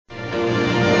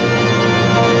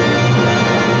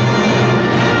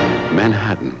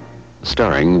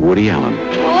starring Woody Allen.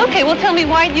 Well, okay, well, tell me,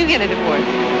 why'd you get a divorce?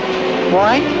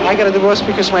 Why? I got a divorce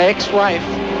because my ex-wife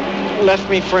left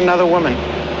me for another woman.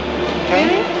 Okay?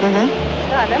 Really? Mm-hmm.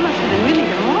 God, that must have been really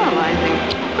demoralizing.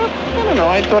 I don't know.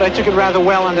 I thought I took it rather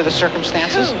well under the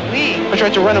circumstances. Ooh-wee. I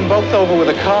tried to run them both over with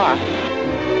a car.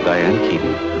 Diane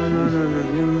Keaton. No.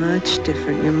 You're much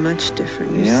different. You're much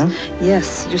different.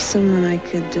 Yes, you're someone I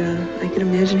could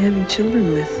imagine having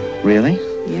children with. Really?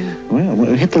 Yeah. Well,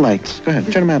 hit the lights. Go ahead.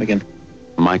 Turn them out again.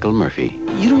 Michael Murphy.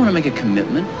 You don't want to make a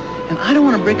commitment, and I don't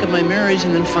want to break up my marriage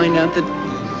and then find out that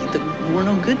we're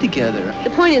no good together. The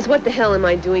point is, what the hell am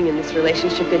I doing in this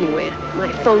relationship anyway?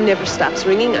 My phone never stops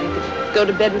ringing. I could go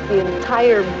to bed with the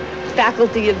entire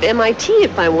faculty of MIT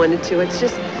if I wanted to. It's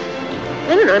just,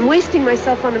 I don't know, I'm wasting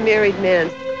myself on a married man.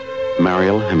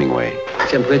 Mariel Hemingway.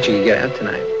 See, I'm glad you could get out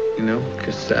tonight, you know,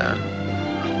 because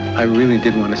I really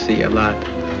did want to see you a lot.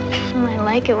 I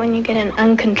like it when you get an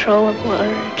uncontrollable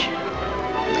urge.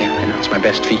 Yeah, I know, it's my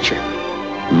best feature.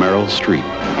 Meryl Streep.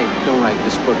 Hey, don't write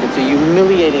this book. It's a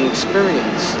humiliating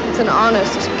experience. It's an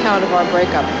honest account of our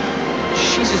breakup.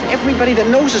 Jesus, everybody that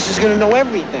knows us is going to know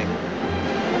everything.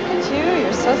 Look at you.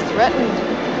 You're so threatened.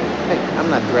 Hey, I'm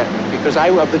not threatened, because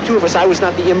of the two of us, I was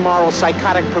not the immoral,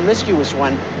 psychotic, promiscuous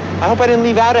one. I hope I didn't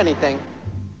leave out anything.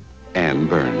 Anne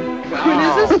Byrne.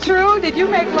 Is this true? Did you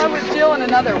make love with Jill and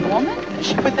another woman? Did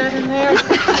she put that in there?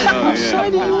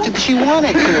 She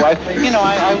wanted to. I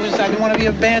didn't want to be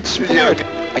a bad sport.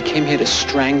 I came here to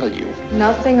strangle you.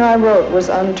 Nothing I wrote was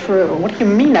untrue. What do you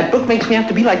mean? That book makes me have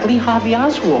to be like Lee Harvey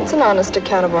Oswald. It's an honest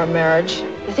account of our marriage.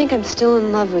 I think I'm still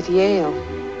in love with Yale.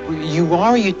 You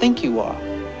are or you think you are?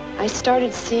 I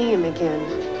started seeing him again.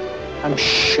 I'm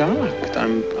shocked.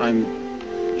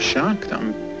 I'm shocked.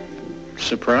 I'm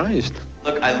surprised.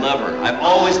 Look, I love her. I've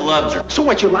always loved her. So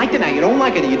what, you liked it now? You don't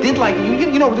like it? You did like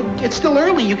it? You know, it's still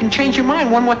early. You can change your mind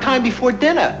one more time before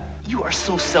dinner. You are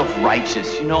so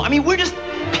self-righteous, you know? I mean, we're just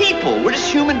people. We're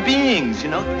just human beings, you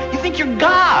know? You think you're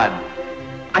God.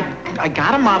 I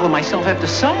gotta model myself after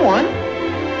someone.